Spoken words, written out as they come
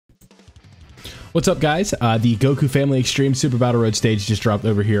What's up, guys? The Goku Family Extreme Super Battle Road stage just dropped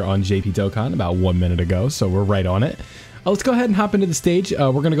over here on JP Dokkan about 1 minute ago, so we're right on it. Let's go ahead and hop into the stage.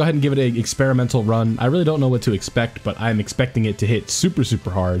 We're going to go ahead and give it an experimental run. I really don't know what to expect, but I'm expecting it to hit super,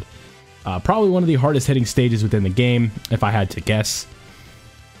 super hard. Probably one of the hardest hitting stages within the game, if I had to guess.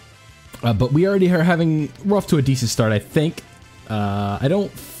 But we already we're off to a decent start, I think. I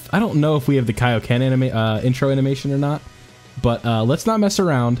don't know if we have the Kaioken intro animation or not. But let's not mess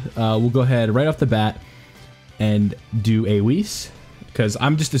around. We'll go ahead right off the bat and do a Whis, because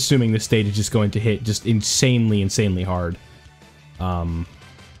I'm just assuming this stage is just going to hit just insanely hard. Yeah,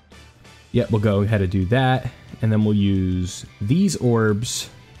 we'll go ahead and do that, and then we'll use these orbs.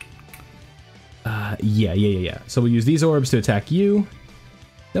 Yeah. So we'll use these orbs to attack you.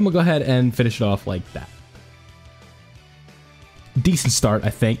 Then we'll go ahead and finish it off like that. Decent start, I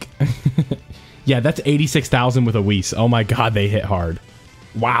think. Yeah, that's 86,000 with a Whis. Oh my god, they hit hard.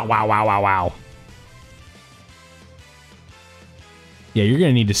 Wow. Yeah, you're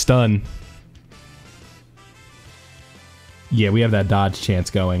gonna need to stun. Yeah, we have that dodge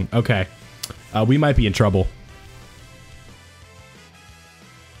chance going. Okay. We might be in trouble.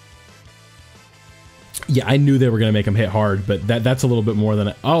 Yeah, I knew they were gonna make him hit hard, but that's a little bit more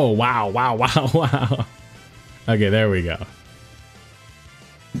than oh, wow. Okay, there we go.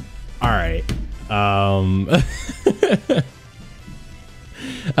 Alright. I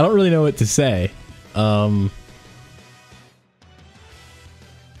don't really know what to say.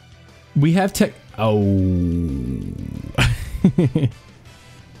 We have tech. Oh.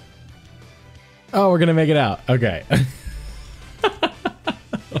 Oh, we're gonna make it out. Okay.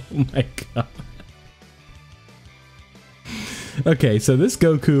 Oh my god. Okay, so this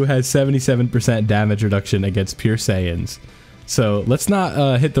Goku has 77% damage reduction against pure Saiyans. So let's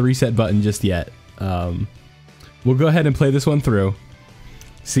not hit the reset button just yet. We'll go ahead and play this one through.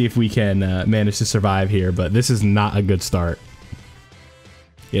 See if we can manage to survive here, but this is not a good start.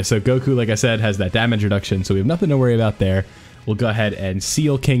 Yeah, so Goku, like I said, has that damage reduction, so we have nothing to worry about there. We'll go ahead and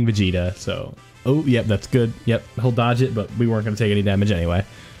seal King Vegeta. So, oh, yep, that's good. Yep, he'll dodge it, but we weren't going to take any damage anyway.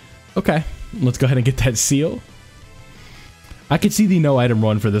 Okay, let's go ahead and get that seal. I could see the no item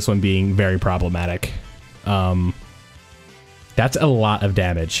run for this one being very problematic. That's a lot of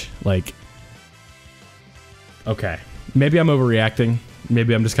damage. Like, okay, maybe I'm overreacting.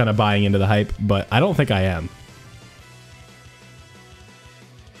 Maybe I'm just kind of buying into the hype, but I don't think I am.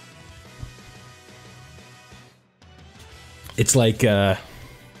 It's like, I'm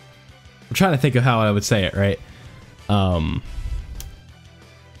trying to think of how I would say it, right?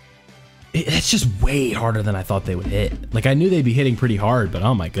 It's just way harder than I thought they would hit. Like, I knew they'd be hitting pretty hard, but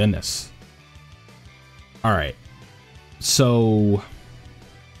oh my goodness. All right. So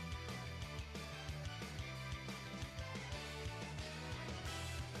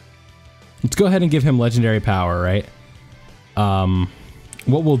let's go ahead and give him legendary power, right?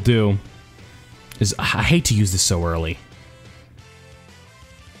 What we'll do is, I hate to use this so early.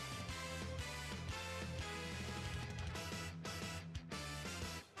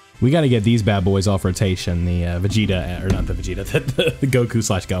 We got to get these bad boys off rotation. The Vegeta, or not the Vegeta, the Goku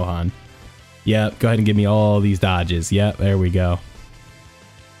 / Gohan. Yep, go ahead and give me all these dodges. Yep, there we go.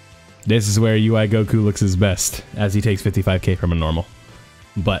 This is where UI Goku looks his best, as he takes 55k from a normal.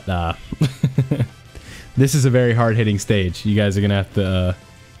 But, this is a very hard-hitting stage. You guys are going to have to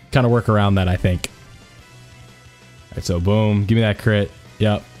kind of work around that, I think. Alright, so boom, give me that crit.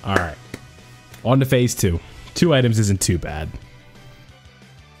 Yep, alright. On to phase 2. 2 items isn't too bad.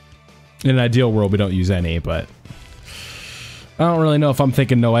 In an ideal world, we don't use any, but I don't really know if I'm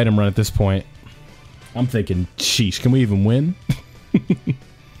thinking no item run at this point. I'm thinking, sheesh, can we even win?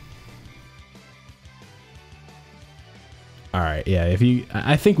 Alright, yeah,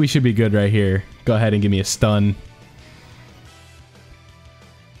 I think we should be good right here. Go ahead and give me a stun.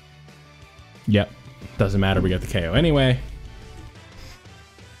 Yep, doesn't matter, we got the KO anyway.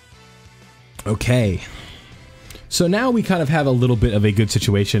 Okay. So now we kind of have a little bit of a good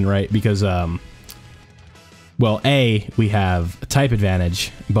situation, right? Because, well, A, we have a type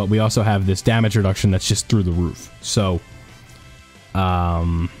advantage, but we also have this damage reduction that's just through the roof. So,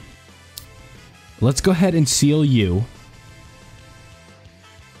 let's go ahead and seal you.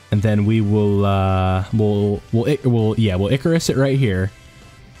 And then we will, we'll Icarus it right here.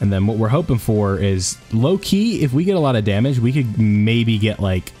 And then what we're hoping for is, low-key, if we get a lot of damage, we could maybe get,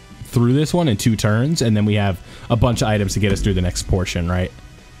 like, through this one in 2 turns, and then we have a bunch of items to get us through the next portion, right?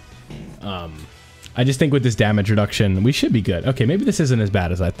 I just think with this damage reduction, we should be good. Okay, maybe this isn't as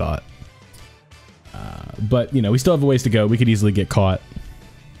bad as I thought. But, you know, we still have a ways to go. We could easily get caught.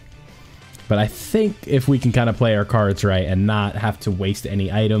 But I think if we can kind of play our cards right and not have to waste any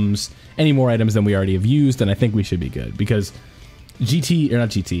more items than we already have used, then I think we should be good. Because Super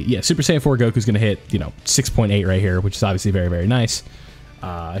Saiyan 4 Goku's going to hit, 6.8 right here, which is obviously very, very nice.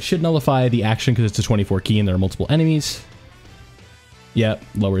 I should nullify the action because it's a 24 key and there are multiple enemies. Yep,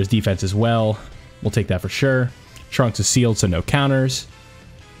 lower his defense as well. We'll take that for sure. Trunks is sealed, so no counters.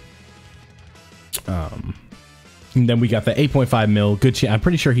 And then we got the 8.5 mil. Good chance. I'm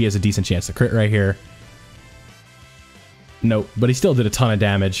pretty sure he has a decent chance to crit right here. Nope, but he still did a ton of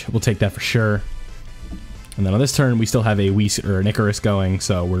damage. We'll take that for sure. And then on this turn, we still have an Icarus going,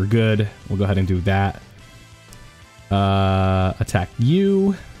 so we're good. We'll go ahead and do that. Attack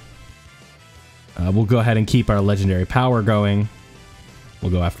you. We'll go ahead and keep our legendary power going.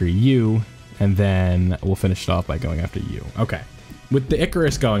 We'll go after you, and then we'll finish it off by going after you. Okay. With the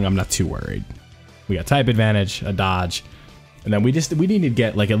Icarus going, I'm not too worried. We got type advantage, a dodge, and then we need to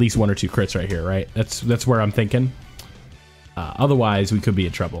get like at least 1 or 2 crits right here, right? That's where I'm thinking. Otherwise, we could be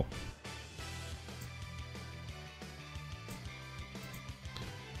in trouble.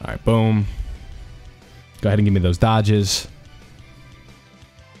 All right, boom. Go ahead and give me those dodges.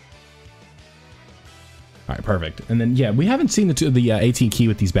 All right, perfect. And then, yeah, we haven't seen the 18 key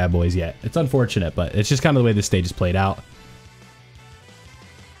with these bad boys yet. It's unfortunate, but it's just kind of the way this stage is played out.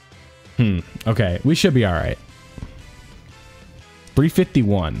 Okay, we should be all right.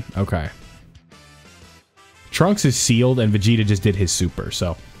 351. Okay. Trunks is sealed, and Vegeta just did his super.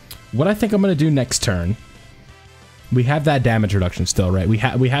 So, what I think I'm going to do next turn... We have that damage reduction still, right? We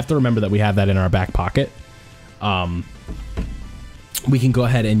have to remember that we have that in our back pocket. We can go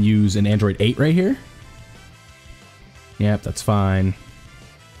ahead and use an Android 8 right here. Yep, that's fine.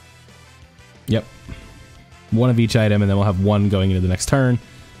 Yep. 1 of each item, and then we'll have 1 going into the next turn.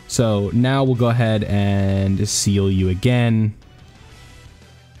 So now we'll go ahead and seal you again.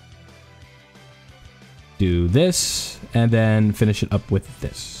 Do this, and then finish it up with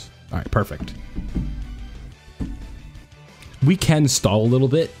this. All right, perfect. We can stall a little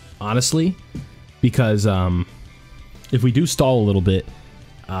bit, honestly, because if we do stall a little bit,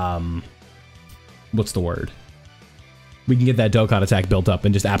 what's the word? We can get that Dokkan attack built up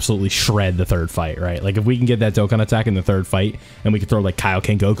and just absolutely shred the third fight, right? Like, if we can get that Dokkan attack in the third fight, and we can throw, like,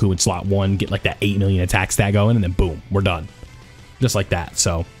 Kaioken Goku in slot 1, get, like, that 8 million attack stat going, and then boom, we're done. Just like that,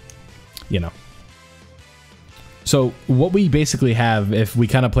 so, So, what we basically have, if we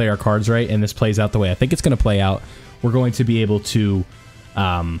kind of play our cards right, and this plays out the way I think it's going to play out, we're going to be able to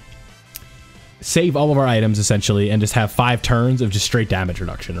save all of our items, essentially, and just have 5 turns of just straight damage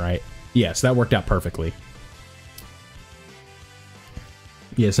reduction, right? Yes, that worked out perfectly.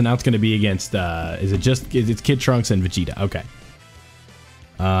 Yeah, so now it's going to be against, it's Kid Trunks and Vegeta. Okay.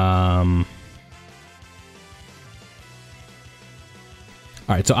 Alright,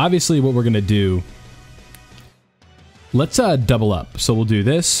 so obviously what we're going to do... Let's double up. So we'll do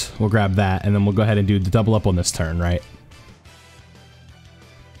this, we'll grab that, and then we'll go ahead and do the double up on this turn, right?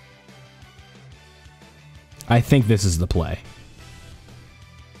 I think this is the play.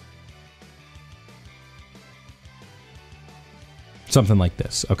 Something like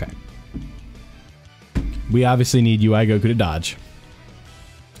this. Okay. We obviously need UI Goku to dodge.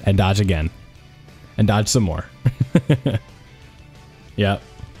 And dodge again. And dodge some more. Yep.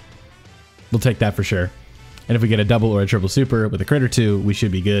 We'll take that for sure. And if we get a double or a triple super with a crit or 2, we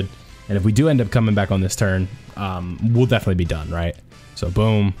should be good. And if we do end up coming back on this turn, we'll definitely be done, right? So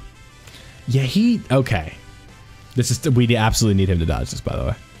boom. Yeah, okay. We absolutely need him to dodge this, by the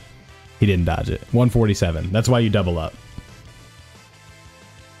way. He didn't dodge it. 147. That's why you double up.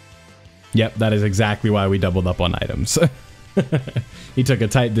 Yep, that is exactly why we doubled up on items. He took a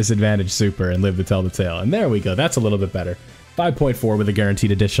type disadvantage super and lived to tell the tale. And there we go. That's a little bit better. 5.4 with a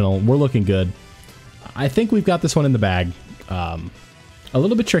guaranteed additional. We're looking good. I think we've got this one in the bag. A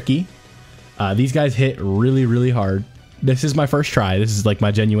little bit tricky. These guys hit really, really hard. This is my first try. This is like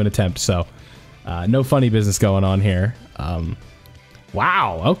my genuine attempt. So no funny business going on here.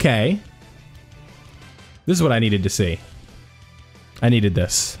 Wow. Okay. This is what I needed to see. I needed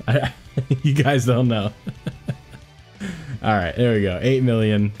this. You guys don't know. All right, there we go. 8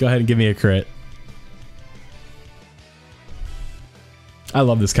 million. Go ahead and give me a crit. I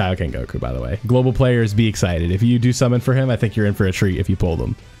love this Kaioken Goku, by the way. Global players, be excited. If you do summon for him, I think you're in for a treat if you pull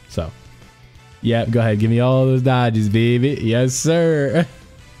them. So, yeah, go ahead. Give me all those dodges, baby. Yes, sir.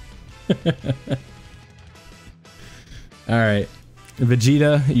 All right.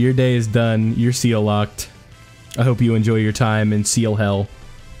 Vegeta, your day is done. You're seal locked. I hope you enjoy your time in Seal Hell.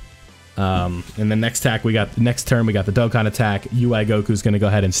 And the next turn we got the Dokkan attack. UI Goku's going to go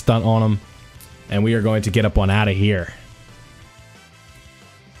ahead and stunt on him. And we are going to get up on out of here.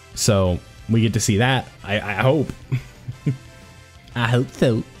 So we get to see that. I hope. I hope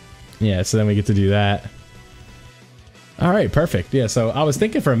so. Yeah, so then we get to do that. All right, perfect. Yeah, so I was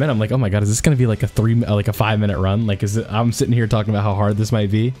thinking for a minute, I'm like, oh my god, is this gonna be like a 5-minute run? Like, is it? I'm sitting here talking about how hard this might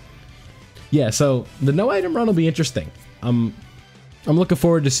be. Yeah, so the no item run will be interesting. I'm looking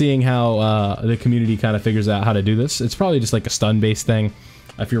forward to seeing how the community kind of figures out how to do this. It's probably just like a stun-based thing.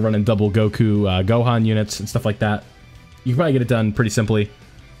 If you're running double Goku Gohan units and stuff like that, you can probably get it done pretty simply.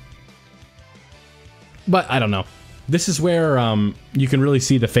 But I don't know. This is where you can really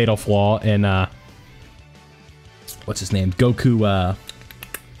see the fatal flaw in what's his name? Goku.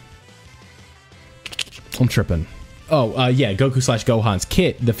 I'm tripping. Oh, yeah, Goku/Gohan's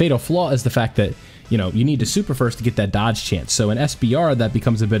kit. The fatal flaw is the fact that, you know, you need to super first to get that dodge chance. So in SBR, that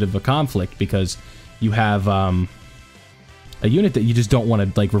becomes a bit of a conflict because you have a unit that you just don't want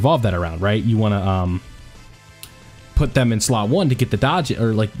to, like, revolve that around, right? You want to put them in slot 1 to get the dodge,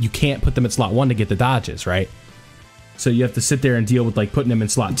 or, like, you can't put them in slot 1 to get the dodges, right? So you have to sit there and deal with, like, putting him in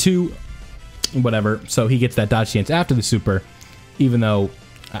slot 2, whatever, so he gets that dodge chance after the super, even though,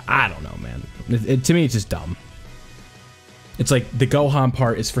 I don't know, man. To me, it's just dumb. It's like the Gohan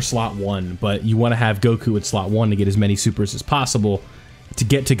part is for slot 1, but you want to have Goku at slot 1 to get as many supers as possible to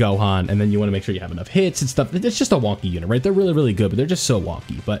get to Gohan, and then you want to make sure you have enough hits and stuff. It's just a wonky unit, right? They're really, really good, but they're just so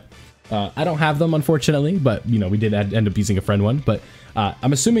wonky. But I don't have them, unfortunately, but, you know, we did end up using a friend one. But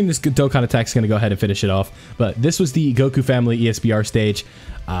I'm assuming this Dokkan attack is going to go ahead and finish it off. But this was the Goku Family ESBR stage.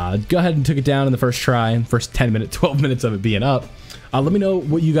 Go ahead and took it down in the first try, first 10 minutes, 12 minutes of it being up. Let me know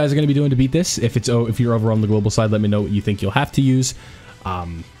what you guys are going to be doing to beat this. If you're over on the global side, let me know what you think you'll have to use.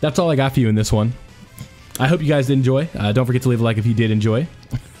 That's all I got for you in this one. I hope you guys did enjoy. Don't forget to leave a like if you did enjoy.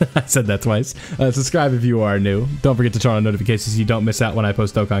 I said that twice. Subscribe if you are new. Don't forget to turn on notifications so you don't miss out when I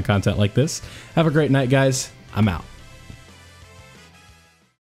post Dokkan content like this. Have a great night, guys. I'm out.